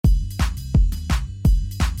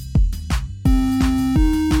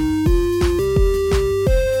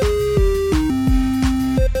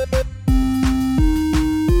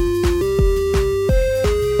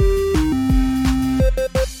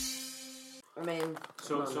I mean...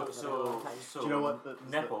 So, do you know what?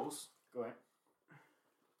 Nipples. Go ahead.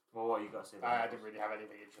 Well, what you got to say about I nipples? didn't really have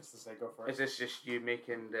anything interesting to say. Go for it. Is this just you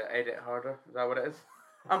making the edit harder? Is that what it is?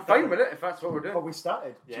 I'm fine with it if that's what we're doing. Oh, we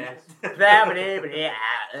started. Yeah.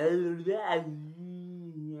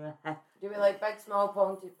 Do we like big, small,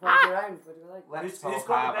 pointy around? What do we like? Let's Who's all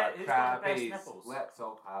got have the a who's got the best crabbies. nipples? Let's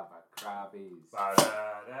all have a crabbies.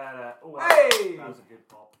 Oh, Hey! that was a good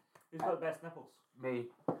pop. Who's got the best nipples? Me.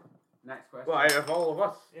 Next question. Well, out of all of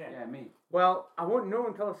us. Yeah, me. Well, I won't know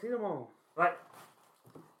until I see them all. Right.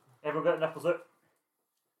 Everyone got nipples out?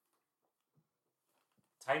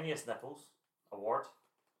 Tiniest nipples award.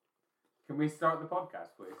 Can we start the podcast,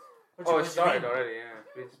 please? Oh, it started already, yeah.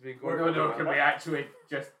 It's been going No, can we actually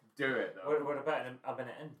just do it, though? We're about a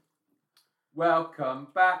minute in. Welcome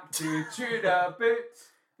back to Tuna Boot.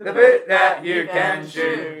 The boot that you can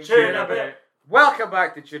chew. Tuna Boot. Welcome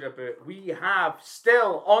back to Tuna Boot. We have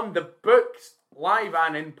still on the books, live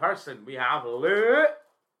and in person, we have Lou.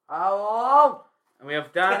 Hello. And we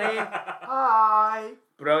have Danny. Hi.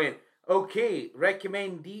 Brilliant. Okay,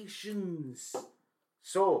 recommendations.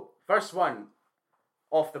 So, first one,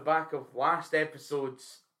 off the back of last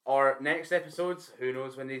episode's or next episode's, who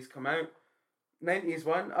knows when these come out, 90s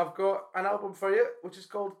one, I've got an album for you, which is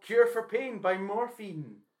called Cure for Pain by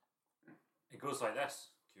Morphine. It goes like this.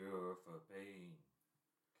 Cure for pain.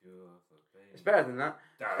 Cure for pain. It's better than that.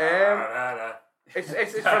 Da, da, da. It's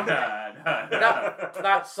from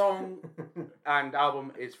that song and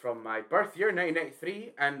album is from my birth year,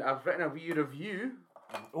 1993, and I've written a wee review.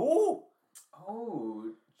 Oh!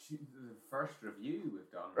 Oh, the first review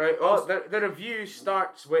we've done. Right, well, the review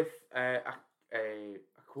starts with a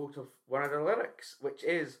quote of one of the lyrics, which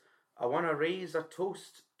is, "I want to raise a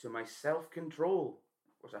toast to my self-control,"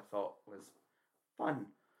 which I thought was fun.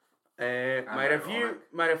 My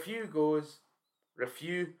review goes,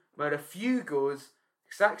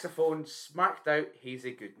 saxophone smacked out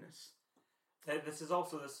hazy goodness. This is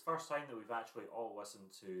also this first time that we've actually all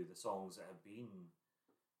listened to the songs that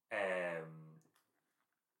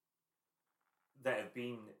have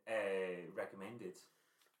been recommended.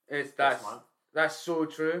 This month. That's so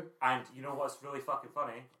true. And you know what's really fucking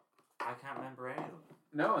funny? I can't remember any of them.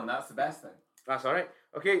 No, and that's the best thing. That's all right.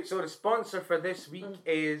 Okay, so the sponsor for this week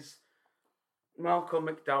is Malcolm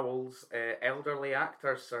McDowell's Elderly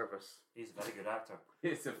Actors Service. He's a very good actor.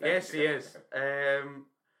 Yes, he is.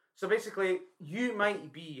 So basically, you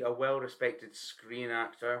might be a well-respected screen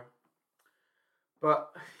actor,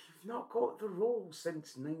 but you've not got the role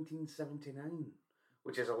since 1979,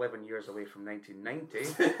 which is 11 years away from 1990.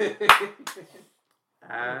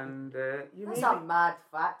 And you That's may a be, mad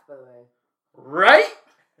fact, by the way. right?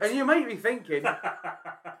 And you might be thinking,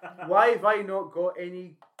 why have I not got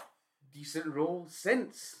any decent roles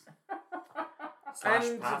since?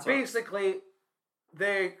 And Patter. basically,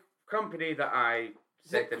 the company that I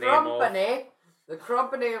said the name of... The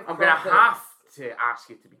company of I'm going to have to ask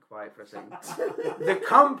you to be quiet for a second. The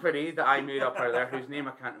company that I made up earlier, whose name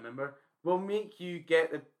I can't remember, will make you get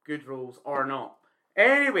the good roles or not.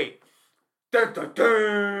 Anyway, dun dun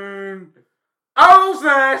dun! Owl's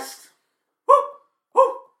Nest! Woo!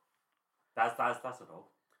 Woo! That's a dog.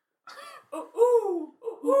 Ooh! Ooh!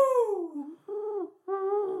 Ooh!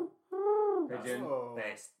 Pigeon. Oh.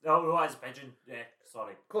 Best. Oh, what is pigeon? Yeah,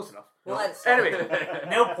 sorry. Close enough. Well, let's Anyway,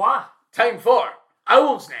 Nil point. time for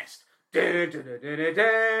Owl's Nest. Dun dun dun dun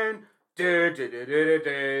dun dun dun dun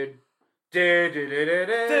dun dun dun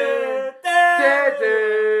dun dun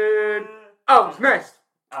dun. Owl's Nest.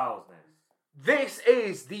 Owl's Nest. This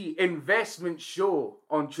is the investment show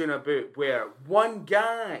on Tuna Boot where one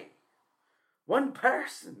guy, one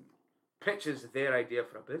person, pitches their idea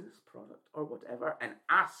for a business product or whatever and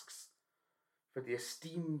asks for the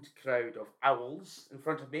esteemed crowd of owls in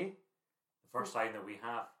front of me. The first time that we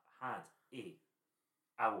have had a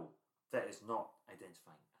owl that is not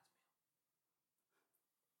identifying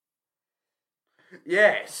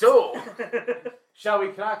Yeah, so shall we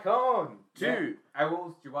crack on to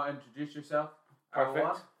Owls, do you want to introduce yourself?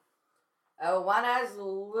 Perfect. one is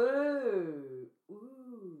Lou.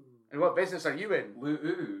 Ooh. And what business are you in?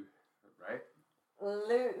 Lou, right?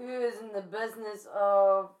 Lou is in the business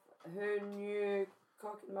of who knew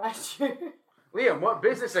cock and mash. Liam, what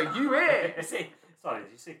business are you in? Sorry,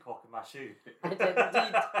 did you say cock in my shoe? I did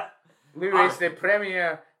indeed. Lou is the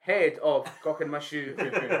premier head of Cock and Mushu.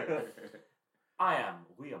 I am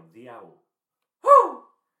Liam the Owl.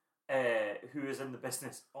 Who is in the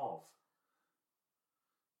business of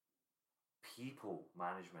people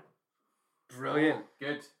management. Brilliant.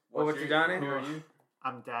 Good. Over to Danny. Who are you?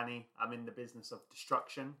 I'm Danny. I'm in the business of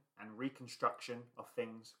destruction and reconstruction of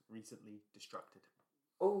things recently destructed.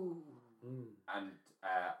 Oh.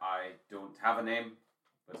 have a name,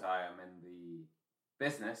 but I am in the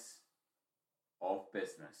business of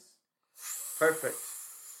business. Perfect.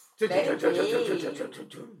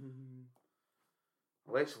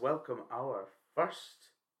 Let's welcome our first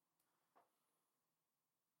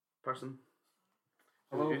person.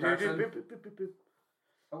 Hello, person.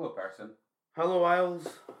 Hello, person. Hello,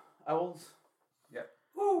 Owls. Yep.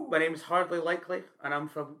 My name's Hardly Likely, and I'm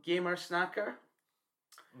from Gamer Snacker.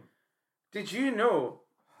 Did you know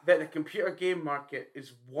that the computer game market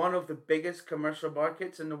is one of the biggest commercial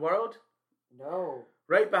markets in the world? No.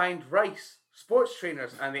 Right behind rice, sports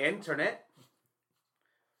trainers, and the internet.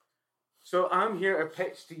 So I'm here to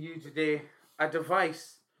pitch to you today a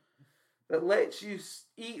device that lets you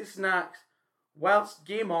eat snacks whilst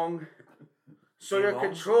gaming. So your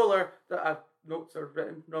controller, notes are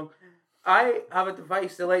written wrong. I have a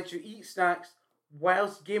device that lets you eat snacks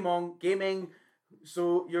whilst gaming,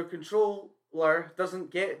 so your controller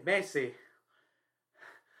doesn't get messy.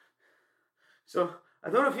 So I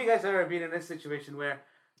don't know if you guys have ever been in this situation where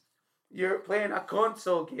you're playing a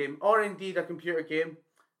console game or indeed a computer game,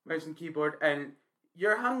 mouse and keyboard, and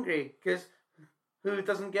you're hungry, because who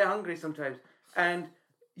doesn't get hungry sometimes? And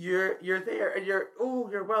you're there and you're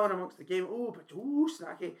well in amongst the game,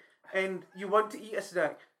 snacky, and you want to eat a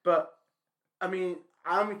snack, but I mean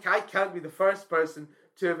I can't be the first person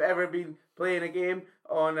to have ever been playing a game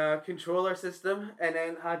on a controller system and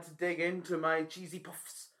then had to dig into my cheesy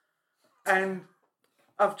puffs, and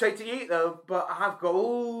I've tried to eat them, but I have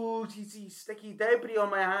got cheesy sticky debris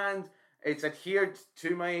on my hand. It's adhered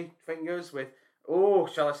to my fingers with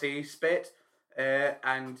shall I say spit,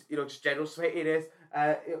 and just general sweatiness,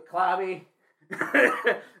 clammy,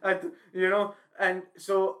 and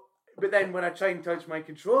so. But then when I try and touch my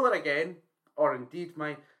controller again, or indeed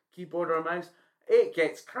my keyboard or mouse, it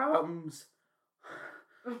gets crumbs.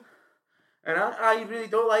 And I really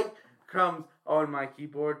don't like crumbs on my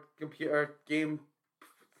keyboard, computer, game.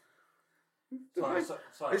 Sorry.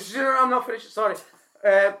 I'm not finished. Sorry.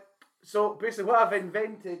 So basically what I've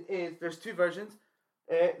invented is there's two versions.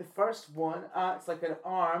 The first one acts like an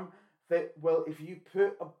arm that if you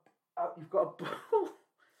put you've got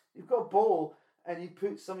a bowl and you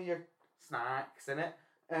put some of your snacks in it,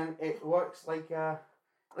 and it works like a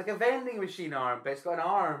vending machine arm, but it's got an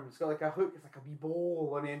arm. It's got like a hook. It's like a wee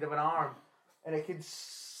bowl on the end of an arm, and it can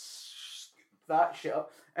that shit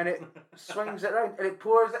up, and it swings it around, and it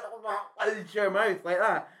pours it into your mouth like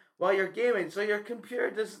that while you're gaming. So your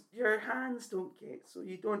your hands don't get. So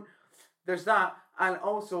you don't. There's that, and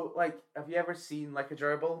also have you ever seen a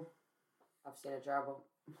gerbil? I've seen a gerbil.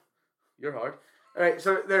 You're hard. All right,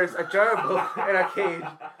 so there's a gerbil in a cage.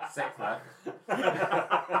 Sick lad.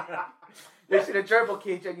 There's in a gerbil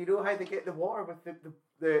cage, and you know how they get the water with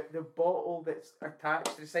the bottle that's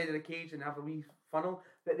attached to the side of the cage and have a wee funnel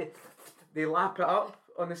that they lap it up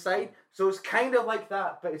on the side. So it's kind of like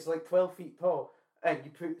that, but it's like 12 feet tall, and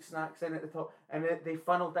you put snacks in at the top, and they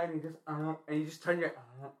funnel down, and you just turn your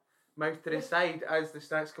mouth to the side as the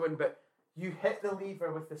snacks go in, but you hit the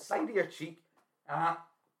lever with the side of your cheek.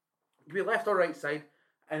 Be left or right side,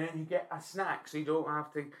 and then you get a snack, so you don't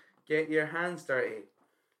have to get your hands dirty.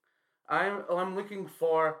 I'm looking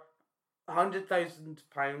for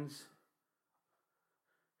 £100,000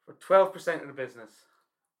 for 12% of the business.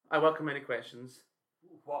 I welcome any questions.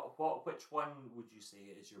 Which one would you say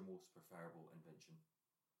is your most preferable invention?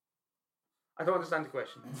 I don't understand the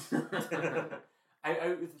question. Out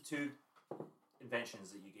of the two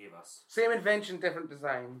inventions that you gave us, same invention, different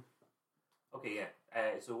design. Okay,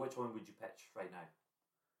 yeah. So which one would you pitch right now?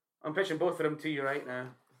 I'm pitching both of them to you right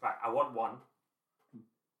now. Right, I want one.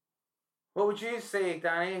 What would you say,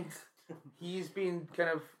 Danny? He's been kind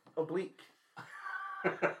of oblique.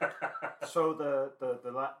 So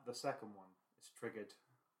the second one is triggered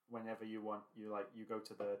whenever you want. You go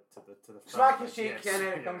to the smack front your cheek, and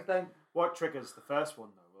it comes down. What triggers the first one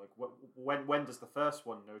though? When does the first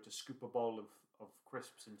one know to scoop a bowl of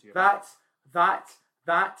crisps into your mouth? That.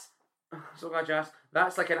 So glad you asked.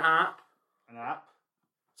 That's like an app. An app.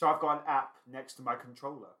 So I've got an app next to my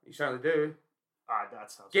controller. You certainly do.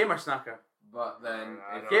 That sounds. Gamer Snacker. But then,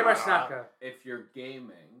 Gamer Snacker. If you're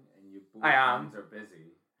gaming and you both I am. hands are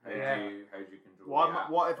busy, how Yeah. do you control the app?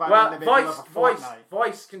 What if I'm in the middle of a Fortnite?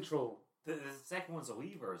 voice control. The second one's a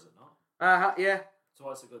lever, is it not? Yeah. So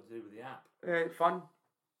what's it got to do with the app? Fun.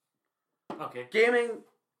 Okay. Gaming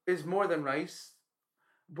is more than rice.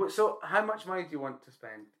 But so, how much money do you want to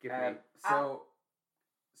spend? Give me.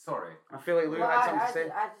 Sorry. I feel like Lou had something to say.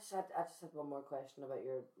 I just had one more question about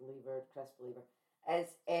your lever, crisp lever.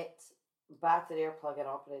 Is it battery or plug-in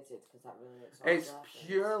operated? Because that really looks. It's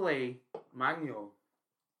purely manual.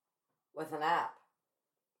 With an app.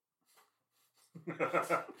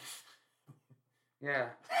 Yeah.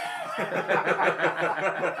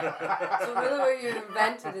 So really what you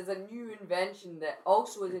invented is a new invention that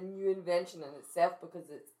also is a new invention in itself because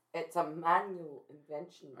it's a manual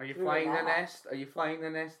invention. Are you through flying an the app. nest? Are you flying the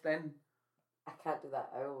nest then? I can't do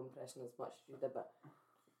that owl impression as much as you did, but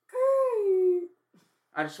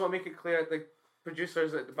I just want to make it clear the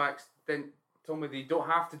producers at the back told me they don't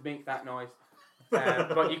have to make that noise,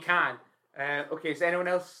 but you can. Okay, is anyone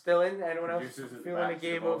else still in? Anyone else Producers at the feeling the back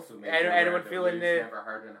game should of? also make you aware Anyone that feeling Lou's the? never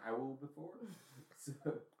heard an owl before.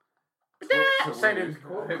 Sounded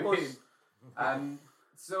I close. mean,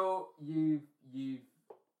 so you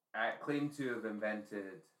claim to have invented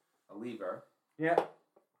a lever. Yeah.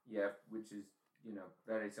 Yeah, which is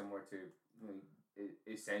very similar to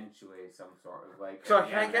essentially some sort of like. So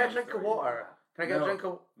can I get a drink of story. water? Can I get a drink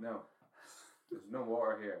of? No, there's no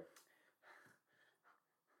water here.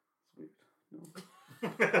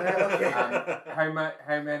 Okay.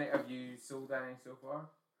 How many have you sold any so far?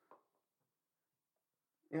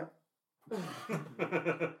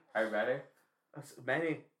 How many? That's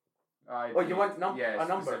many. Oh, you want a number?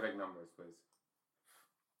 Specific numbers, please.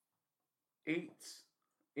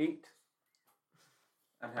 8.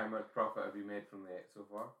 And how much profit have you made from the 8 so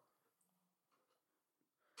far?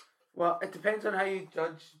 Well, it depends on how you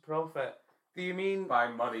judge profit. Do you mean By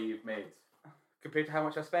money you've made. compared to how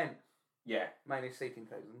much I spent? Yeah. Minus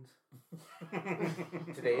 18,000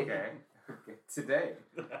 today. Okay. Today.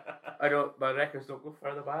 I don't. My records don't go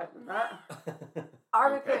further back than that.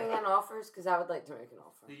 are we Okay. putting in offers? Because I would like to make an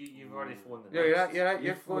offer. You've already flown the No, you're nest. right. You're right.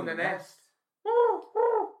 You're You've flown the flown the nest.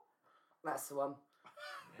 That's the one.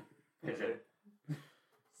 Pigeon.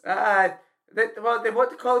 Well, they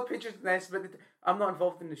want to call it pigeon's nest, but I'm not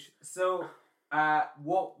involved in the. So,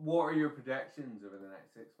 what are your projections over the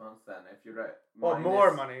next 6 months then? If you're at Well, minus-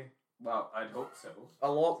 more money, Well, I'd hope so. a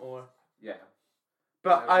lot more. Yeah.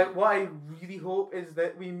 But Okay. what I really hope is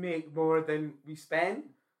that we make more than we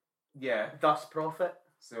spend, Yeah. thus profit.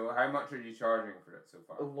 So, how much are you charging for it so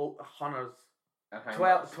far? Hunters. And how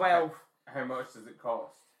 12. much, How much does it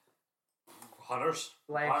cost? Hunters.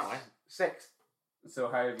 Less. Apparently. 6. So,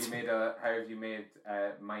 how have you made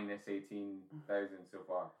minus 18,000 so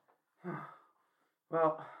far?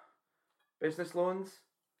 Well, business loans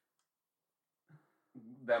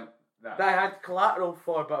That that I had collateral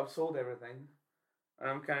for, but I've sold everything, and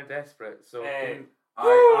I'm kind of desperate. So, Hey.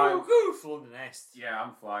 I'm Flown the nest. yeah,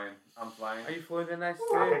 I'm flying. are you flying the nest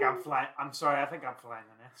I think too? I'm flying. I'm sorry. I think I'm flying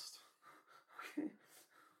the nest.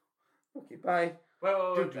 Okay, bye.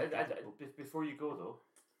 Well, Do, do, before you go though,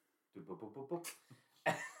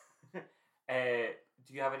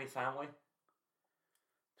 do you have any family?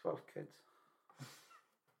 12 kids.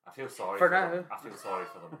 I feel sorry For them. now. I feel sorry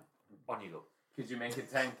for them. On you go. Could you make it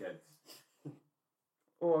 10 kids?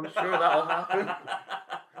 Oh, I'm sure that'll happen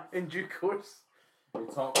in due course. We'll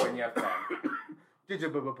talk when you have 10.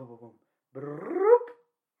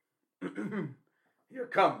 Here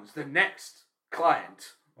comes the next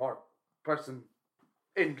client or person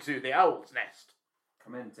into the owl's nest.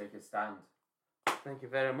 Come in, take a stand. Thank you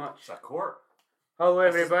very much. It's a court. Hello,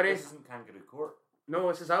 everybody. This isn't Kangaroo Court. No,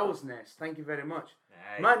 this is Owl's Nest. Thank you very much.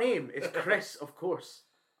 Aye. My name is Chris, of course,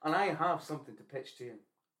 and I have something to pitch to you.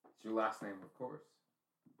 It's your last name, of course.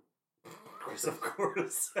 Chris, of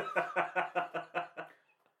course.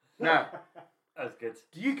 Now, That's good.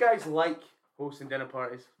 do you guys like hosting dinner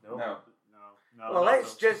parties? No. No. Well,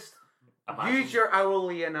 let's just Imagine- use your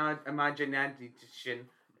owly imagination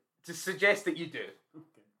to suggest that you do.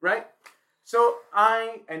 Right? So,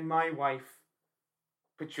 I and my wife,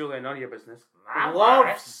 Petulia, none of your business, My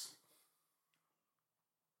loves.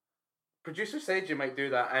 Producer said you might do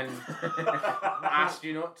that and asked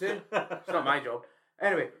you not to. It's not my job.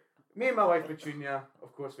 Anyway, me and my wife Petunia,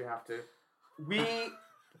 of course we have to.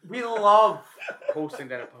 We love hosting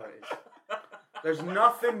dinner parties. There's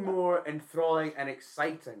nothing more enthralling and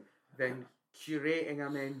exciting than curating a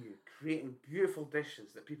menu, creating beautiful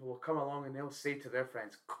dishes that people will come along and they'll say to their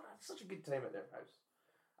friends, "God, I had such a good time at their house."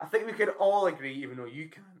 I think we could all agree, even though you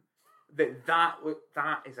can't,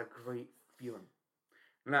 that is a great feeling.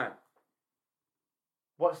 Now,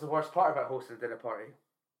 what's the worst part about hosting a dinner party?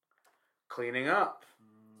 Cleaning up.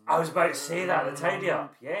 I was about to say that, the tidy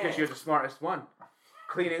up. Yeah. Because you're the smartest one.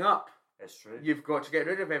 Cleaning up. It's true. You've got to get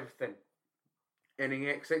rid of everything. Any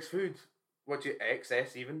excess food.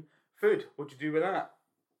 Excess even. Food. What do you do with that?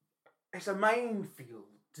 It's a minefield.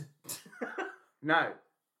 Now,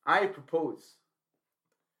 I propose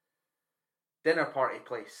dinner party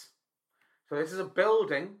place. So this is a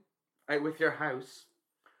building out with your house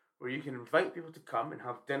where you can invite people to come and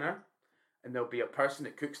have dinner, and there'll be a person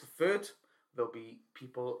that cooks the food. There'll be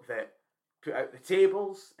people that put out the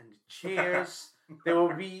tables and the chairs. There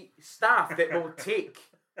will be staff that will take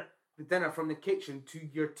the dinner from the kitchen to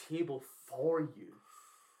your table for you.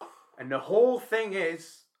 And the whole thing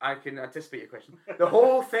is, I can anticipate your question. The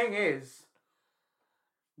whole thing is,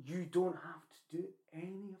 you don't have to do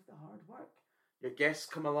any of the hard work. Your guests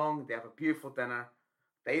come along, they have a beautiful dinner.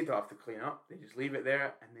 They don't have to clean up. They just leave it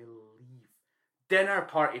there and they leave. Dinner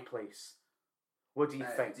party place. What do you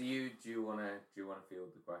think? Do you wanna field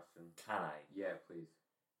the question? Can I? Yeah, please.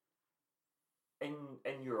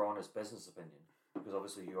 In your honest business opinion, because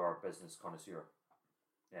obviously you are a business connoisseur.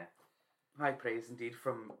 Yeah. High praise indeed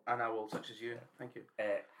from an owl such as you. Thank you.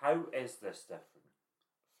 How is this different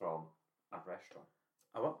from a restaurant?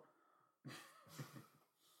 A what?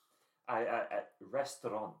 A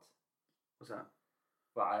restaurant. What's that?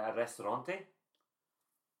 Well, a restaurante?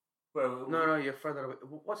 Well, No, you're further away.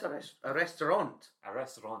 What's a restaurant? A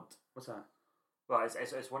restaurant. What's that? Well,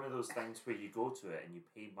 it's one of those things where you go to it and you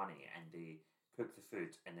pay money and they cook the food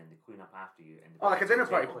and then they clean up after you. And they Oh, like bring a it to dinner the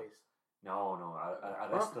party table. place? No, a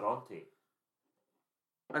What? restaurante.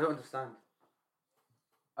 I don't understand.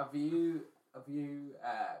 Have you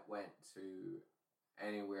went to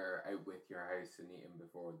anywhere out with your house and eaten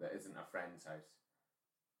before that isn't a friend's house?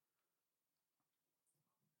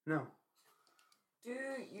 No. Do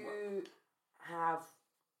you have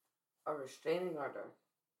a restraining order?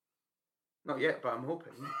 Not yet, but I'm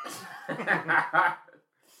hoping.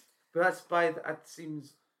 But that's that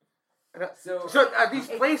seems... So are these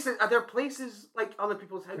places? Are there places like other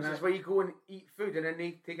people's houses where you go and eat food and then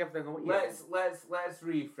they take everything and what you eat? let's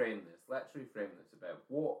reframe this. Let's reframe this about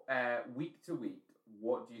what week to week.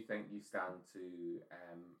 What do you think you stand to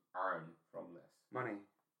earn from this? Money.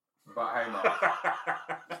 But how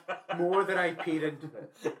much? More than I paid into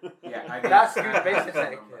it. Yeah, I need That's I good need business a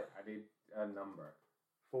etiquette. number. I need a number.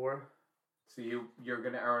 4. So you're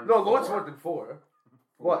gonna earn No, loads 4. more than 4.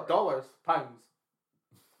 What? Dollars? Pounds?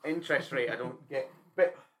 Interest rate I don't get.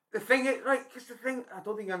 But the thing is, right, because the thing, I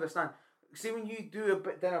don't think you understand. See, when you do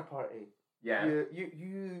a dinner party, Yeah.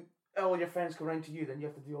 you all your friends come around to you, then you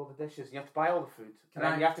have to do all the dishes, and you have to buy all the food, Can and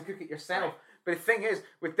then I- you have to cook it yourself. Right. But the thing is,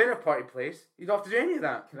 with dinner party place, you don't have to do any of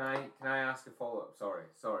that. Can I ask a follow up? Sorry.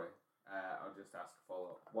 I'll just ask a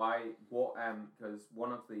follow up. Why? What? Because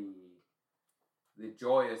one of the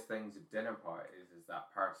joyous things of dinner parties is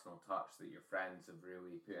that personal touch that your friends have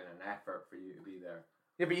really put in an effort for you to be there.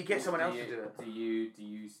 Yeah, but you get someone else to do it. Do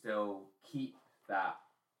you still keep that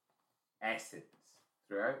essence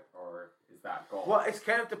throughout, or is that gone? Well, it's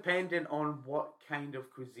kind of dependent on what kind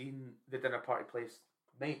of cuisine the dinner party place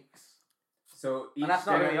makes. So each And that's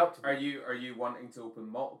not dinner, really up to are you wanting to open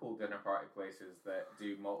multiple dinner party places that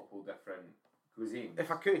do multiple different cuisines?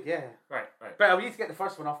 If I could, yeah. Right. But I need to get the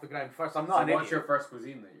first one off the ground first. I'm not So an what's idiot. your first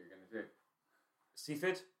cuisine that you're going to do?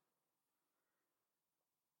 Seafood?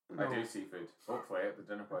 No. I do seafood. Hopefully at the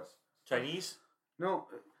dinner place. Chinese? No.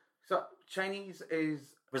 So Chinese is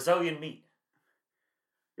Brazilian meat?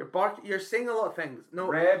 you're saying a lot of things. No,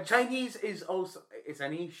 Ribs. Chinese is also it's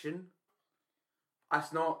an Asian.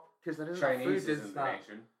 That's not because there isn't Chinese food isn't is the that.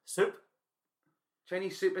 nation. Soup?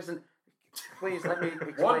 Chinese soup isn't. Please let me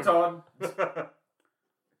explain. Wonton.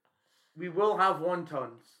 We will have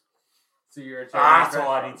wontons. So you're a Chinese That's all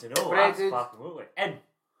I restaurant. need to know. Breaded. That's fucking moving. In.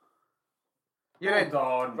 You're in.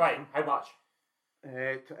 Hold on. Right, how much?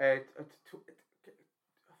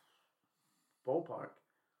 Ballpark.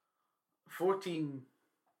 14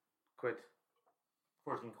 quid.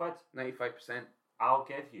 14 quid. 95%. I'll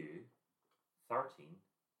give you 13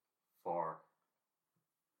 for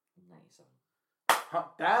 97.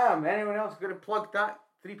 Hot damn! Anyone else going to plug that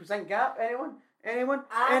 3% gap? Anyone? Anyone?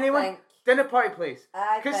 I Anyone? think Dinner party place.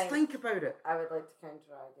 I Just think think about it. I would like to counter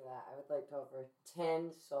argue that. I would like to offer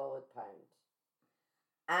 10 solid pounds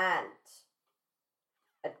and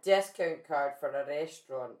a discount card for a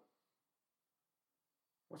restaurant.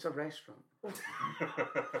 What's a restaurant?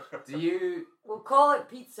 Do you? We'll call it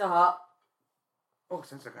Pizza Hut. Oh,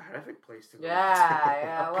 sounds like a horrific place to go.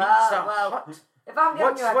 Yeah, A well, Pizza well. Hut. If I'm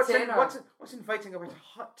giving you a tenner, What's inviting about a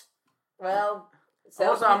hut? well,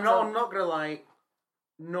 sell Also, I'm pizza. not gonna lie,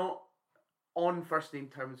 not on first name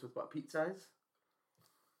terms with what pizza is.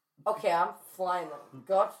 Okay, I'm flying the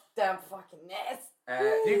goddamn fucking nest.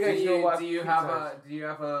 Do you guys know what do you pizza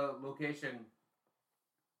have a location?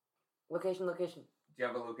 Location. Do you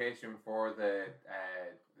have a location for the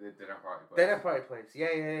dinner party place? Dinner party place. Yeah.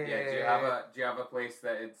 Do you have a place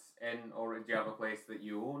that it's in, or do you have a place that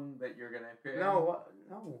you own that you're gonna put in? No, what?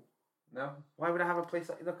 No. No. Why would I have a place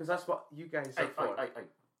like that? Because that's what you guys are for. I,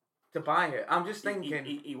 To buy it. I'm just thinking.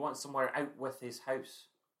 he wants somewhere out with his house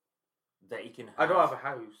that he can have. I don't have a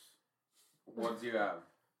house. What do you have?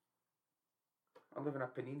 I live in a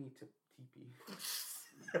panini to teepee.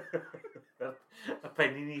 A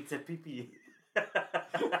panini to pee.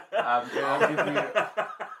 I'll give you.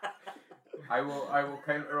 I will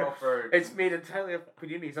counter offer. It's made entirely of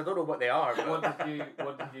paninis. I don't know what they are. But What did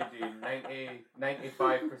you do?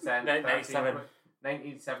 95%, 97.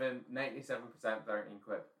 97%, 13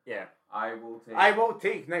 quid. Yeah. I will take. I will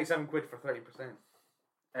take 97 quid for 30%.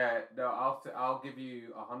 No, I'll give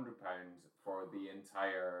you £100 for the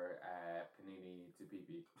entire panini to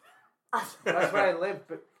PP. That's where I live,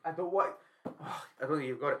 but I don't want. I don't think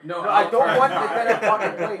you've got it. No, I I'll don't try- want the dinner party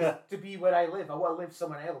place to be where I live. I want to live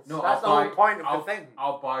somewhere else. No, that's I'll the whole point of I'll, the thing.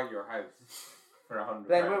 I'll buy your house for £100.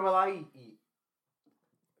 Then where will I eat?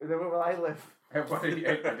 Then where will I live? What did you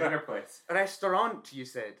at the dinner place? A restaurant, you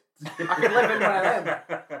said. I can live in one of them.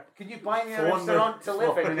 Can you buy me a restaurant to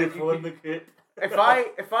live in? And if,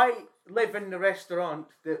 if I live in the restaurant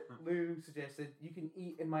that Lou suggested, you can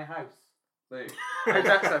eat in my house. Look, How's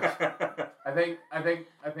that sound? I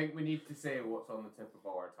think we need to say what's on the tip of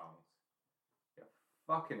all our tongues. You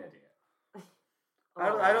fucking idiot.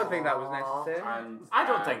 I don't think that was necessary. And I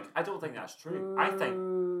don't think that's true. I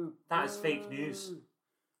think that is fake news.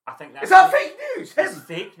 I think that's Is that fake news? It's Him?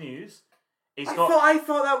 fake news. He's I got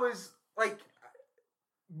thought that was like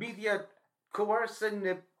media coercing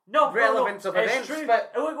the relevance of it's events, true.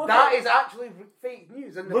 but Look that at- is actually fake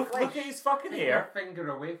news. In the look flesh. at his fucking Take your hair. finger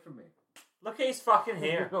away from me. Look at his fucking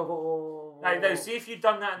hair. No. Now, see if you'd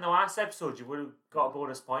done that in the last episode, you would have got a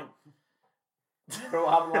bonus point. Bro,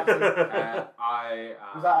 I haven't watched it. I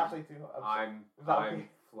Was that actually too? I'm Was that I'm okay?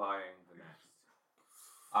 flying the nest.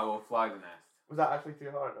 I will fly the nest. Was that actually too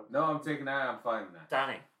hard? No, I'm taking that. I'm flying the nest.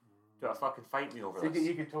 Danny, do you fighting fight me over So this?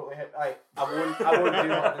 you can totally hit. I won't do what I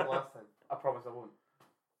did last time. I promise I won't.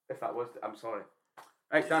 If that was, I'm sorry.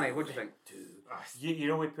 Right, Danny, what do you think? You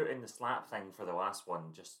know we put in the slap thing for the last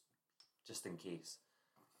one just in case.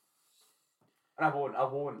 And I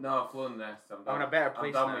won't. No, I've flown the nest. I'm done. I'm in a better place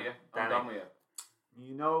I'm done now. with you. I'm Danny. done with you.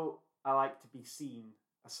 You know, I like to be seen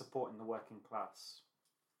as supporting the working class.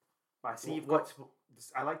 But I see you've got.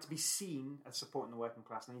 I like to be seen as supporting the working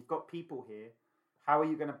class. Now you've got people here. How are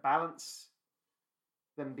you going to balance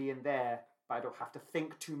them being there, but I don't have to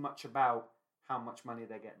think too much about how much money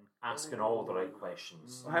they're getting? Asking all the right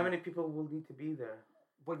questions. How many people will need to be there?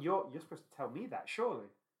 Well, you're supposed to tell me that, surely.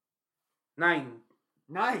 9.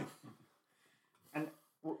 9. And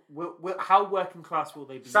how working class will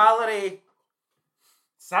they be? Salary.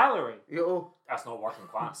 Salary. Yo. That's not working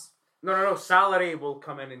class. No. Salary will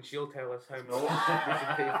come in and she'll tell us how much we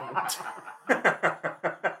should pay for them.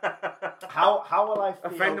 How will I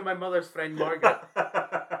feel? A friend of my mother's friend, Margaret,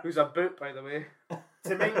 who's a boot, by the way.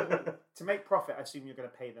 to make profit, I assume you're going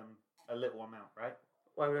to pay them a little amount, right?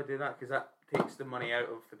 Why would I do that? Because that takes the money out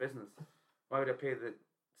of the business. Why would I pay the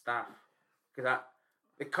staff? Because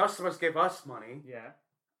the customers give us money. Yeah.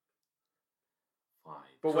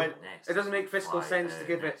 But when- It doesn't make fiscal sense to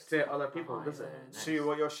give it to other people, does it? So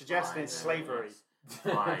what you're suggesting is slavery.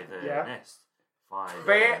 Fly the Yeah. nest. Fly the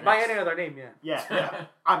By nest. any other name, yeah. Yeah.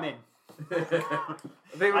 I'm in.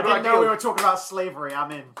 They I didn't know we were talking about slavery.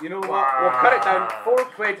 I'm in. You know what? We'll cut it down 4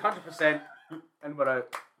 quid, 100%, and we're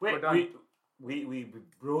out. We're Wait, done. we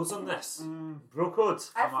bros on this. Bro code.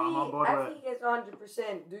 I'm on board with I think it's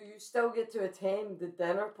 100%. Do you still get to attend the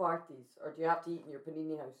dinner parties, or do you have to eat in your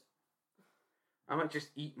panini house? I might just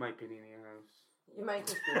eat my panini house. You might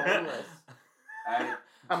just be homeless.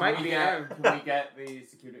 I might be out. Can we get the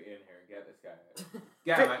security in here and get this guy out?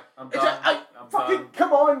 Get him out. I'm It's done. I'm fucking, done.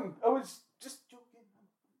 come on! I was just joking.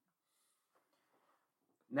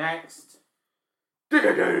 Next.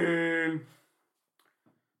 Dun-dun-dun.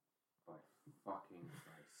 Fucking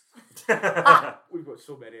Christ. We've got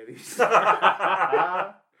so many of these.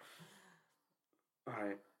 Alright.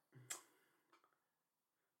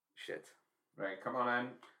 Shit. Right, come on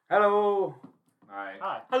in. Hello. Alright.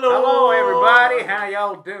 Hi. Hello, everybody. How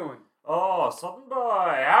y'all doing? Oh, Southern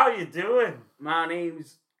boy, how you doing? My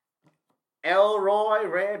name's Elroy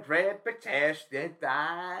Red Potash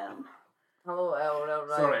Time. Hello, El.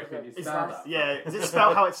 Sorry, can you Is spell that- that? Yeah, is it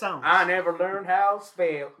spelled how it sounds? I never learned how to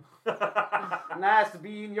spell. Nice to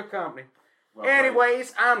be in your company. Well played.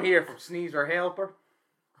 Anyways, I'm here from Sneezer Helper.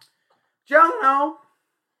 Y'all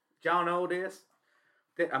know this,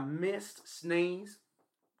 that a missed sneeze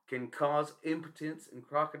can cause impotence in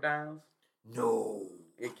crocodiles? No.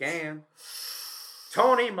 It can.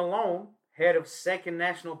 Tony Malone, head of Second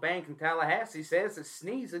National Bank in Tallahassee, says that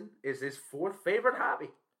sneezing is his 4th favorite hobby.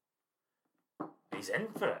 He's in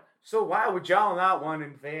for it. So why would y'all not want to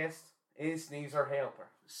invest in Sneezer Helper?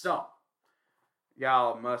 So,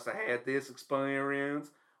 y'all must have had this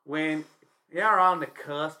experience when you're on the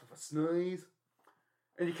cusp of a sneeze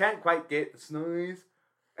and you can't quite get the sneeze,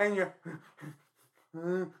 and you're,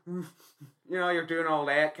 you're doing all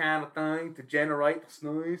that kind of thing to generate the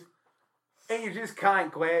sneeze, and you just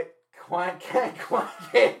can't quite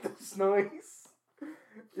get the sneeze.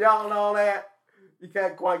 Y'all know that? You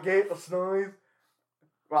can't quite get the sneeze.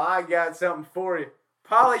 Well, I got something for you.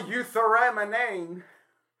 Polyurethamanine.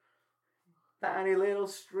 Tiny little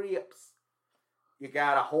strips. You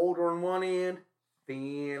got a holder on one end,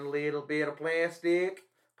 thin little bit of plastic,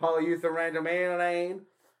 polyurethamanine,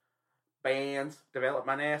 bands developed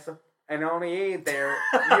by NASA, and on the end there,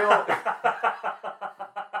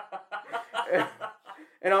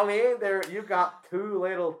 you got two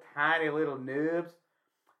little tiny little nubs,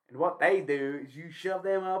 and what they do is you shove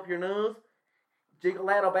them up your nose, jiggle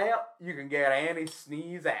that about, you can get any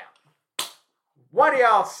sneeze out. What do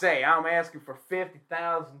y'all say? I'm asking for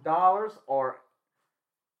 $50,000 or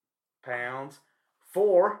pounds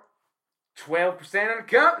for 12% of the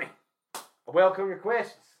company. I welcome your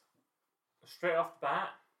questions. Straight off the bat,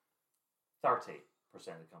 30%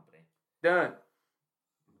 of the company. Done.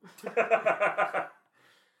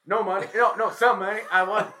 No money. No, some money. I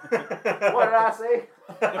want. What did I say?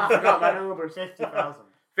 I forgot my numbers. 50,000.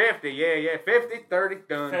 50, yeah. 50, 30,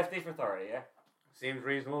 done. 50 for 30, yeah. Seems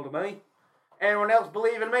reasonable to me. Anyone else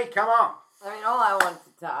believe in me? Come on. I mean, all I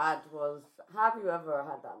wanted to add was, have you ever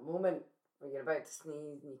had that moment where you're about to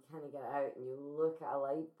sneeze and you can't get it out and you look at a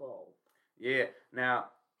light bulb? Yeah.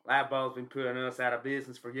 Now, light bulbs been putting us out of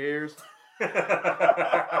business for years.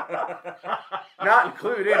 Not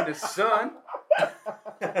including the sun.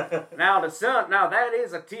 Now, that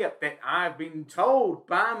is a tip that I've been told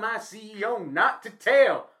by my CEO not to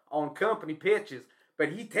tell on company pitches.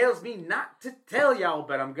 But he tells me not to tell y'all,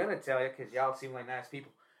 but I'm going to tell you because y'all seem like nice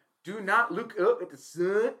people. Do not look up at the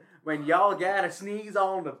sun when y'all got to sneeze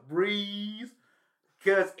on the breeze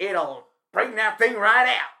because it'll bring that thing right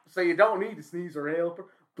out. So you don't need to sneeze or helper.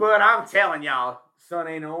 But I'm telling y'all, sun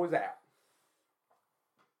ain't always out.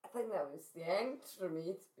 I think that was the end for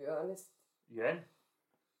me, to be honest. You in?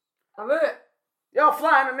 I'm it. Y'all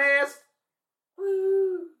flying a nest?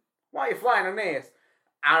 Woo. Why you flying a nest?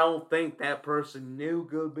 I don't think that person knew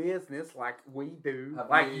good business like we do,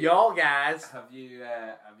 y'all guys. Have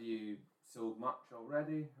you sold much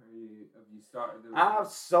already? Have you started? I've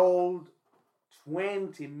sold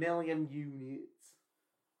 20 million units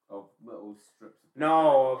of little strips.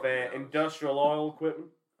 Of industrial oil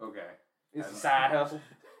equipment. Okay, it's a side hustle.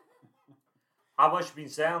 How much have you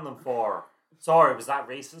been selling them for? Sorry, was that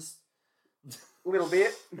racist? A little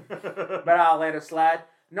bit, but I'll let it slide.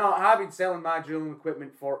 No, I've been selling my drilling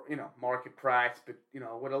equipment for, market price, but,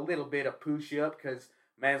 with a little bit of push up because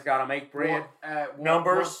man's got to make bread.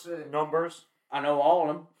 Numbers. I know all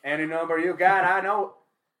of them. Any number you got, I know.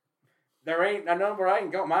 There ain't a number I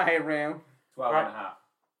ain't got my head around. 12 and a half.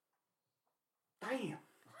 Damn.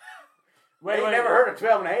 Wait, never heard of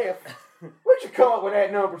 12 and a half. Where'd you come up with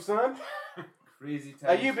that number, son? Crazy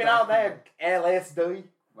time. Have you been out there LSD?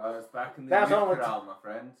 Well, it's back in the That's youth only corral, my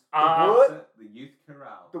friend. What? The youth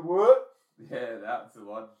corral. The what? Yeah, that's the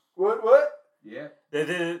one. What? Yeah.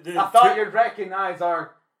 I thought you'd recognize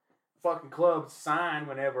our fucking club sign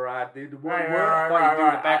whenever I do the what. I thought you'd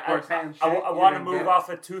do the backwards handshake. I want to move off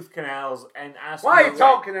of tooth canals and ask. Why are you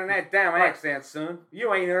talking in that damn accent, son?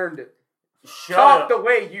 You ain't earned it. Talk the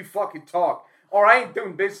way you fucking talk, or I ain't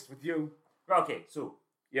doing business with you. Okay, so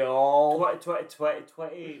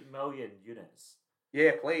 20 million units.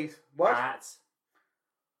 Yeah, please. What? That's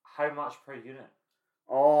how much per unit?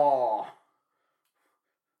 Oh.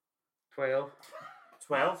 12.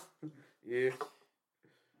 12? Yeah.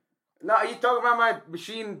 No, are you talking about my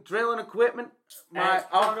machine drilling equipment? My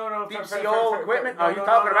deep sea oil equipment? Are you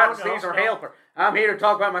talking about the sneezer helper? I'm here to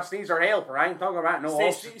talk about my sneezer helper. I ain't talking about no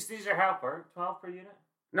sneezer helper, 12 per unit?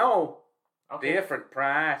 No. Okay. Different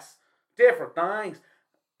price. Different things.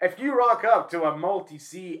 If you rock up to a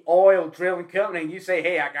multi-sea oil drilling company and you say,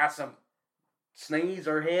 hey, I got some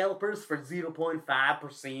sneezer helpers for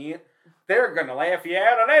 0.5%, they're going to laugh you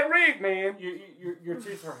out of that rig, man. Your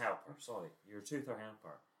tooth or helper, sorry. Your tooth or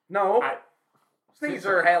helper. No.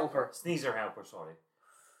 Sneezer helper. Sneezer helper, sorry.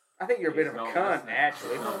 I think you're a bit of a cunt,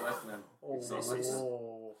 actually. He's not listening.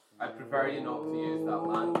 Oh. I prefer you not to use that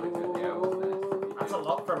language at the Owl's Nest. That's a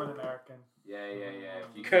lot from an American. Yeah.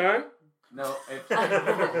 If you Cunt? No, if...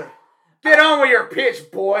 Get on with your pitch,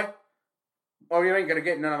 boy. Or you ain't going to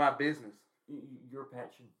get none of my business. You're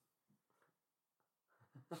patching.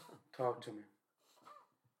 Talk to me.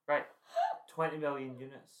 Right. 20 million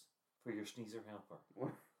units for your sneezer helper.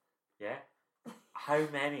 What? Yeah? How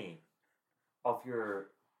many of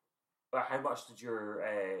your... How much did your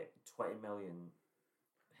 20 million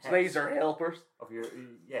Sneezer helpers. of your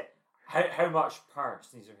How much per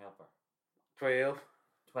sneezer helper? 12.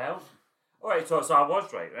 12? Alright, so I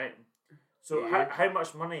was right? So Yeah. how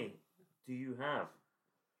much money do you have?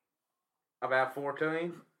 About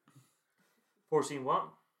 14. 14 what?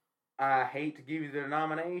 I hate to give you the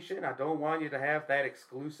denomination. I don't want you to have that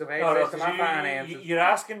exclusive No, access to 'cause my finances. you're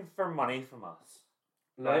asking for money from us.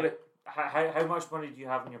 Love right? it. How much money do you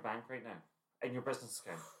have in your bank right now? In your business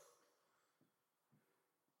account?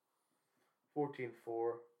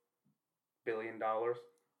 14.4 billion.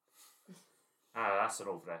 That's an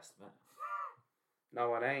overestimate.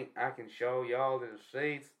 No, it ain't. I can show y'all the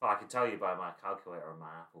receipts. Well, I can tell you by my calculator on my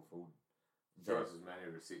Apple phone. Show us as many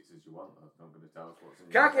receipts as you want. That's not going to tell us what's in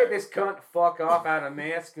Can your I get account. this cunt to fuck off out of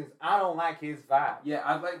mess? Because I don't like his vibe. Yeah,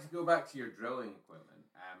 I'd like to go back to your drilling equipment.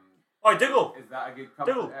 Oi, Diggle! Is that a good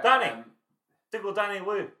Diggle, company? Danny! Diggle Danny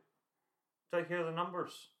Woo. Do I hear the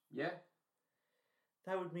numbers? Yeah.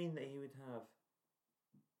 That would mean that he would have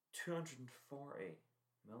 240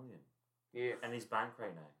 million Yeah. in his bank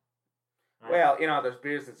right now. Right? Well, there's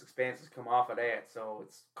business expenses come off of that, so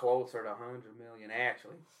it's closer to 100 million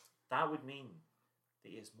actually. that would mean that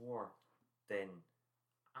he has more than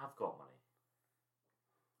I've got money.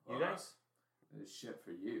 You Well, guys? It's shit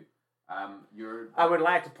for you. I would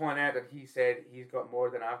like to point out that he said he's got more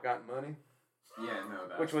than I've got money, Yeah, no,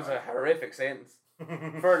 that's which was fine. a horrific sentence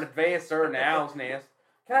for an investor in the owl's nest.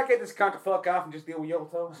 Can I get this cunt to fuck off and just deal with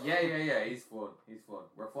Yolto? Yeah. He's flown.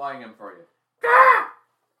 We're flying him for you.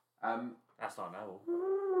 That's not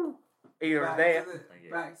no. Either Back that.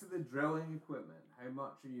 to back to the drilling equipment. How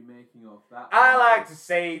much are you making off that? I like to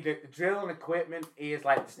say that the drilling equipment is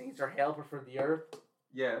like the sneezer helper for the earth.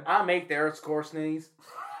 Yeah. I make the earth's core sneeze.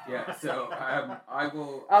 Yeah. So I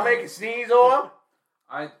will. I'll make it sneeze oil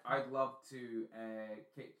I'd love to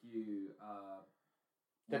kick you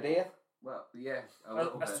to death. Well, yeah, a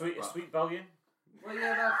little bit. A but- sweet billion? Well,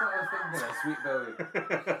 yeah, that's what I was thinking. A sweet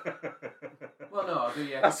billion. Well, no, I'll do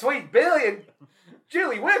you. A sweet billion.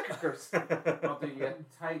 Julie Wilkers. I'll do you a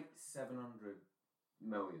tight 700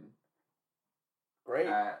 million. Great.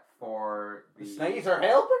 For The the sneezer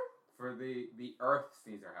helper? for the Earth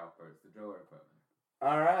sneezer helpers, the driller equipment.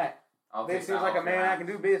 All right. I'll This take seems that like a off your man I hands. can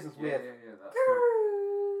do business Yeah, with. that's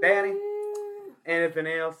good. Danny, anything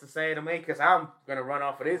else to say to me? Because I'm going to run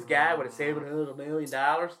off of this guy with a $700 million.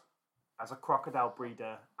 As a crocodile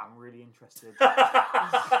breeder, I'm really interested in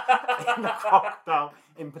the crocodile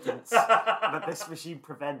impotence that this machine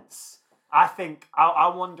prevents. I think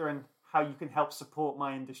I'm wondering how you can help support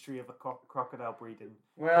my industry of crocodile breeding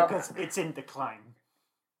Well, because it's in decline,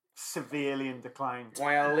 severely in decline.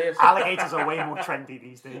 well, listen. Alligators are way more trendy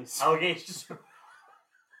these days. Alligators.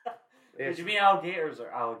 Did you mean alligators or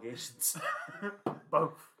allegations?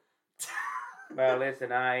 Both. Well,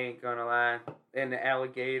 listen, I ain't going to lie. In the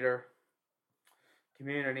alligator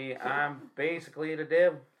community, I'm basically the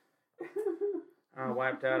devil. I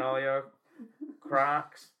wiped out all your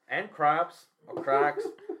crocs and crops, or crocs,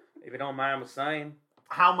 if you don't mind me saying.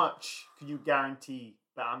 How much can you guarantee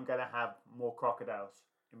that I'm going to have more crocodiles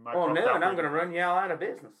in my Oh, no, crocodile and I'm going to breeding? run y'all out of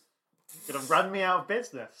business. Gonna run me out of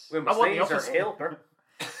business. With my I want the sneezer opposite. helper.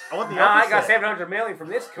 I want the Nah, I opposite. got 700 million from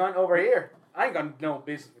this cunt over here. I ain't got no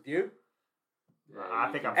business with you.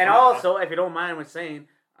 I think I'm And fine. also, if you don't mind me saying,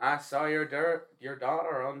 I saw your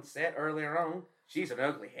daughter on set earlier on. She's an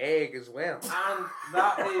ugly hag as well. And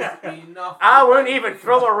that is enough. I wouldn't even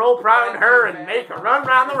throw a rope around her and make her run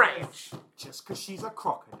around the ranch. Just because she's a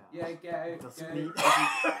crocodile. Yeah, get out. Doesn't Get mean.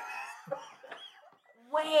 out.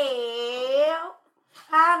 Well,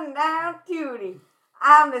 I'm Down Duty.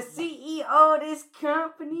 I'm the CEO of this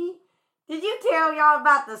company. Did you tell y'all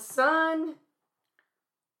about the sun?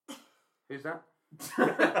 Who's that? I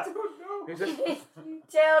don't know. Who's Did it? you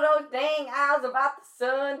tell those dang owls about the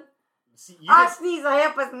sun? See, you Our didn't- sneezer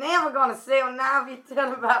helper's never gonna sell now if you tell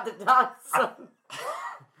them about the dark sun.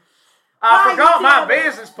 I Why forgot you my tell me?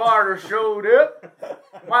 business partner showed up.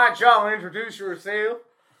 Why don't y'all introduce yourself?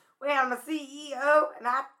 Well, I'm the CEO, and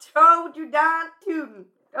I told you, Don Tootin.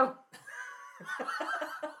 Oh.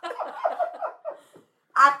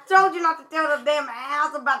 I told you not to tell the damn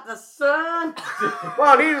owls about the sun.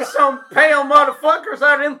 Well, these are some pale motherfuckers.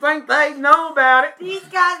 I didn't think they'd know about it. These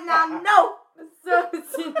guys now know the sun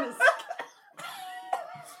is in the sky.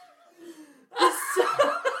 The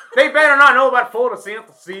sun, They better not know about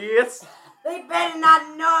photosynthesis. they better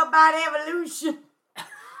not know about evolution.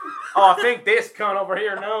 Oh, I think this cunt over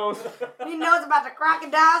here knows. He knows about the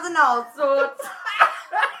crocodiles and all sorts.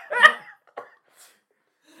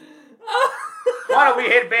 Why don't we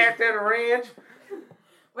head back to the ranch?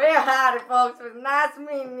 Well, howdy, folks. It was nice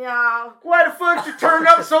meeting y'all. Why the fuck you turned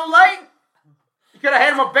up so late? You Get a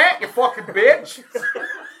head on my back, you fucking bitch!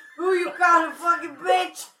 Who you calling fucking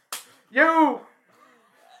bitch? You!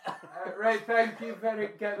 Right, thank you. Very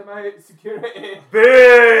get them out. Security.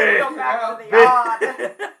 Big! Go back to the Big. yard.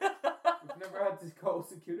 We've never had to call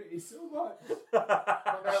security so much.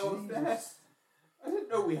 What the hell was this? I didn't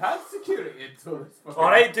know we had security until this.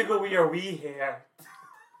 Alright, Dougal, with your wee hair.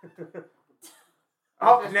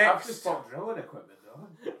 Up next. I've just bought drilling equipment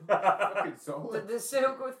though. Fucking solid. Did the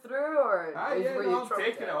sale go through or Yeah, were no, you I'm trucked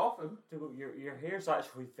taking it off him. Dougal, your hair's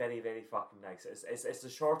actually very, very fucking nice. It's the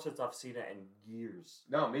shortest I've seen it in years.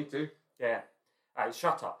 No, me too. Yeah. Alright,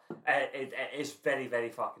 shut up. It is very, very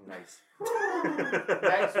fucking nice.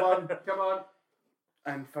 Next one, come on.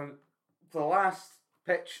 And for the last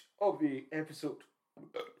pitch of the episode,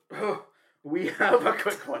 we have a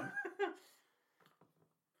quick one.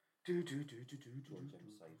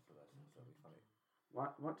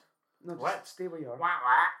 What? What? No, just What? stay where you are.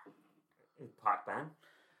 Pac Man.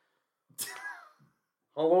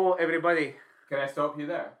 Hello, everybody. Can I stop you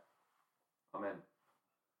there? I'm in.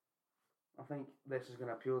 I think this is going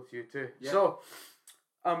to appeal to you too. Yeah. So,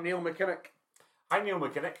 I'm Neil McKinnock. I'm Neil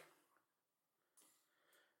McKinnock.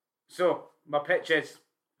 So, my pitch is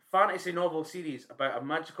fantasy novel series about a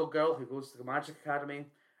magical girl who goes to the Magic Academy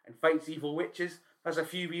and fights evil witches, has a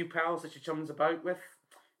few wee pals that she chums about with,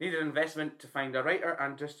 needed an investment to find a writer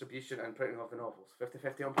and distribution and printing of the novels.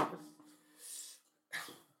 50-50 on purpose.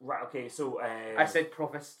 Right, okay, so... I said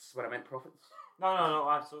profits when I meant profits. No,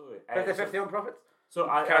 absolutely. 50-50 on profits. So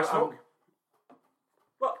I Can I smoke?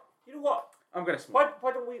 Well, you know what? I'm going to smoke.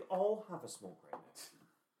 Why don't we all have a smoke right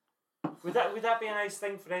now? Would that be a nice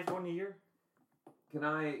thing for everyone to hear? Can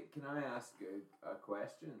I ask a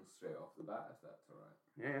question straight off the bat, if that's alright?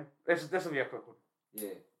 Yeah. This will be a quick one.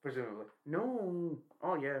 Yeah. Presumably. No.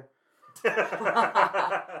 Oh, yeah.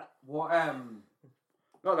 What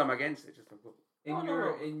Not that I'm against it, just a quick. in Oh,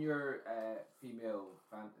 your no. in your female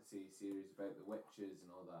fantasy series about the witches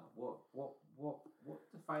and all that, what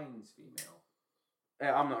defines female?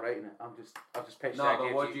 I'm not writing it. I've just pitched the No, idea but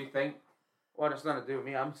to what do you think? Well, it's nothing to do with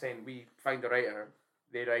me. I'm saying we find a writer,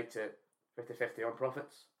 they write it 50-50 on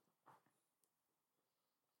profits.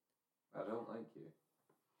 I don't like you.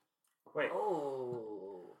 Wait.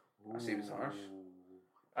 Oh. I see what's harsh.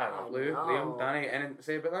 I don't know. Lou, No. Liam, Danny, anything to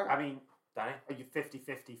say about that? I mean, Danny? are you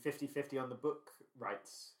 50-50, 50-50 on the book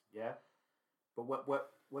rights? Yeah. But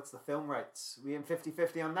what's the film rights? We in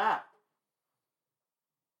 50-50 on that?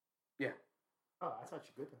 Yeah. Oh, that's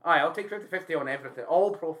actually good. Aye, I'll take 50-50 on everything.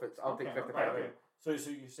 All profits, I'll take 50-50. Right, okay. So you're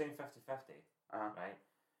saying 50-50, Uh-huh. right?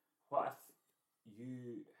 What if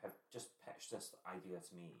you have just pitched this idea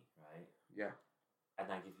to me, right? Yeah.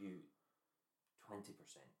 And I give you 20%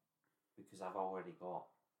 because I've already got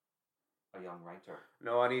a young writer.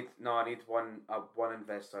 No, I need one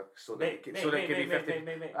investor so that it can be 50.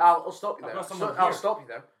 Mate. I'll stop you I've there. got someone I'll here. stop you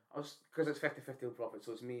there. Because it's 50-50 on profit,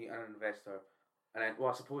 so it's me and an investor. And then,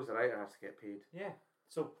 well, I suppose the writer has to get paid. Yeah.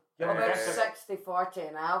 So What young about investor. 60-40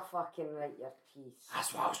 and I'll fucking write your piece.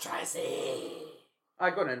 That's what I was trying to say. Aye,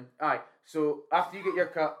 go on in. Aye. So after you get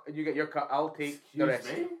your cut, I'll take the rest.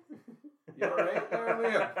 Excuse me? You alright there,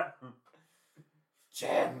 Liam?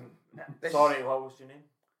 Jim. This- Sorry, what was your name?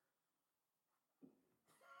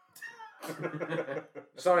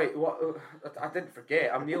 Sorry, what? I didn't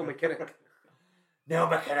forget. I'm Neil McKinnock. Neil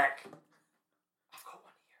McKinnock. I've got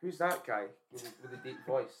one here. Who's that guy with the deep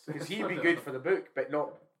voice? Because he'd be good for the book, but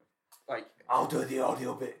not like. I'll do the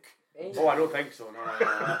audiobook. Oh, I don't think so. No.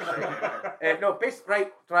 No,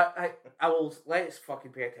 right. I will. Let's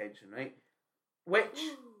fucking pay attention, right?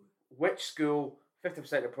 Which school?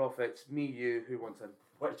 50% of profits. Me, you. Who wants in?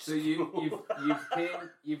 Which So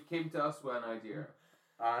you've came to us with an idea.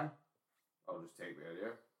 Aye, I'll just take the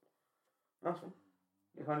idea. that's fine.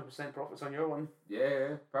 100% profits on your one.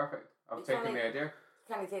 Yeah, perfect. I've You taken can't- the idea.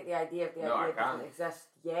 Can you take the idea if the No, I idea doesn't can't. exist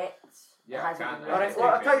yet? Yeah, It I hasn't can't. been All right. written.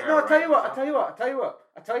 Well, Take it, I'll tell you what.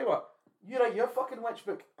 right, You write your fucking witch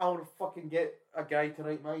book. I'll fucking get a guy to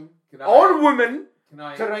write mine. Can I, Or woman. can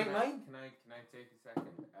I, to write can I- mine? Can I take a second?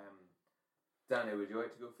 Danny, would you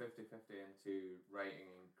like to go 50-50 into writing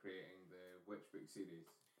and creating the Witch Book series?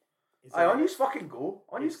 Aye, on you fucking go.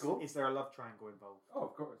 On you is, go. is there a love triangle involved? Oh,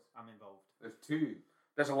 of course. I'm involved. There's two.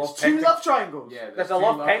 There's a There's love two love triangles. Yeah, There's a two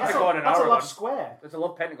love love That's pentagon a, in that's a our love one. square. There's a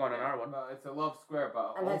love pentagon in our one. Well, it's a love square,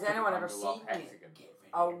 but And has also anyone becomes ever a love seen hexagon.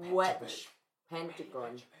 a witch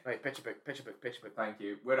pentagon? Right, picture book. Thank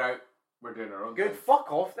you. We're out. We're doing our own Good. thing. Fuck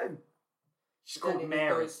off then. She's called Didn't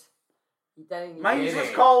Mary. need- He didn't need Mine's Mary.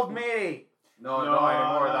 was called Mary. No, not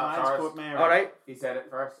anymore. That's mine's ours. called Mary. All right, He said it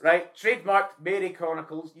first. right. Trademarked Mary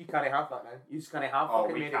Chronicles. You can't have that now. You just can't have Oh,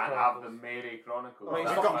 fucking we Mary can't Chronicles. have the Mary Chronicles. Oh, you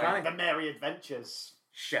That's fucking fine. can't. The Merry Adventures.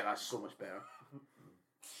 Shit, that's so much better.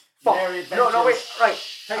 Fuck. Mary No, wait. Adventures. Right.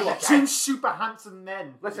 Tell you what. Two super handsome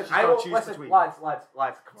men. Listen, She's I gotta will choose listen, between. lads. Come on,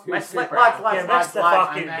 Two lads, super- lads, You lads, missed the lads,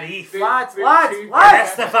 fucking and then brief. lads, Two- lads, two- You lads.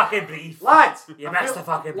 missed the fucking brief. Lads, You I missed feel- the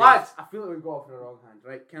fucking brief. lads. I feel like we've got off in the wrong hands.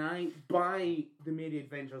 Right? Can I buy the Mary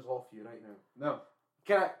Adventures off you right now? No.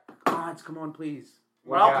 Can I, lads? Come on, please.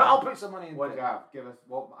 What Well, do you have? I'll put some money in What do it. you have? Give us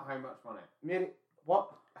how much money? Mary,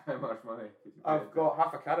 what? How much money? Did you pay I've us? got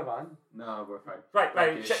half a caravan. No, we're fine. Right, Thank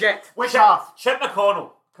right. you. Shit. Which half? Chip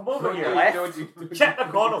McConnell. Come over Don't here. you- Left. don't you- Chip I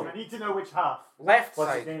McConnell. need to know which half. Left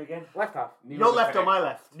What's his side. name again? Left half. Neil Your left or McKinnon. my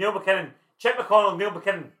left? Neil McKinnon. Chip McConnell. Neil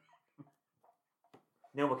McKinnon.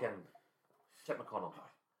 Neil McKinnon. Chip McConnell.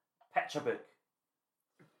 Picture book.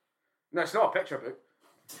 No, it's not a picture book.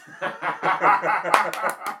 Yeah.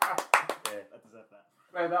 I deserve that.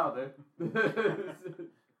 Right, that'll do.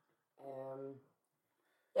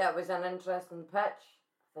 Yeah, it was an interesting pitch.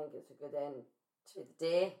 I think it's a good end to the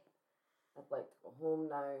day. I'd like to go home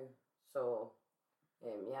now, so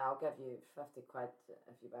yeah, I'll give you 50 quid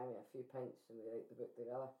if you buy me a few pints and we write the book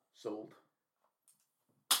together. Sold.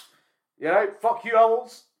 You know, fuck you,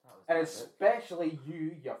 owls. And especially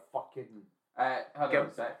you fucking... Hold Go. on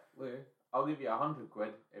a sec, Lou. I'll give you 100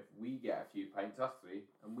 quid if we get a few pints, us three,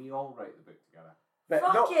 and we all write the book together. But,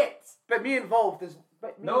 Fuck no, it! but me involved is...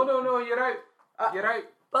 But me, No, you're out. You're out.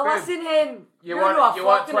 But Good. listen in! You You're want not you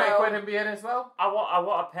want fucking 20 out. quid and be in as well? I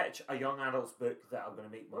want to pitch a young adult's book that I'm going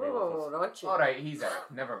to make money Oh, off. don't you? Alright, he's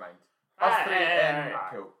out. Never mind. Us three in.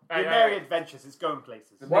 Cool. The Right, Merry right, Adventures is going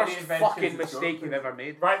places. The Worst Mary Adventures fucking is mistake going you've ever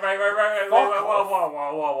made. right. Fuck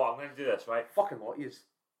Whoa. I'm going to do this, right? Fucking lot yous.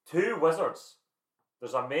 Two wizards.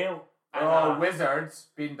 There's a male and Oh, a... wizards.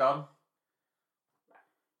 Been done.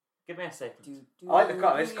 Give me a second. I like the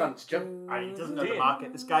cut of this cunt's Jim. He doesn't know the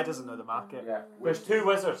market. This guy doesn't know the market. Yeah. There's two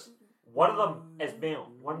wizards. One of them is male.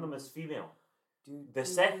 One of them is female. The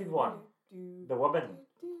second one, the woman,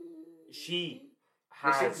 she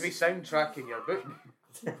There has... seems to be soundtracking your book.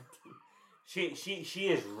 She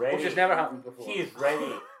is ready. Which has never happened before. She is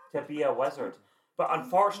ready to be a wizard, but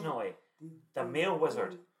unfortunately, the male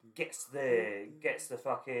wizard gets the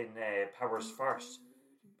fucking powers first,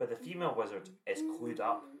 but the female wizard is clued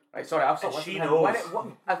up. Right, sorry, I've stopped And she listening to him.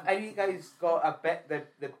 knows. Have any of you guys got a bit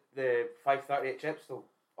the 538 chips still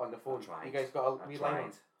on the phone? I tried. You guys got a wee line?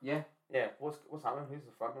 tried. Yeah. Yeah. What's happening? Who's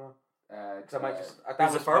the front one? Because I Uh, might just.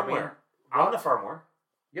 Who's the firmware? I'm the firmware.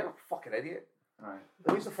 You're a fucking idiot. Alright.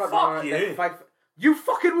 Who's the front Fuck runner? you. You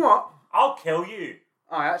fucking what? I'll kill you.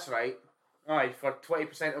 Aye, that's right. Aye, for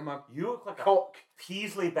 20% of my You look like a cock.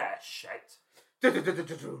 Peasley bit of shit.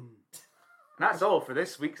 And that's all for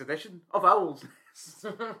this week's edition of Owls.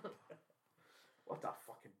 What a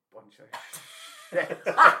fucking bunch of shit.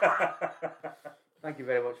 Thank you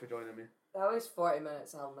very much for joining me. That was 40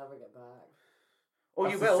 minutes I'll never get back. Oh,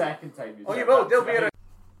 That's you the will. second time you Oh, said you will. that They'll be today. around.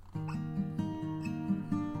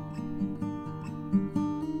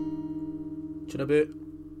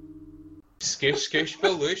 Skoosh, skoosh,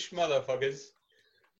 baloosh, motherfuckers.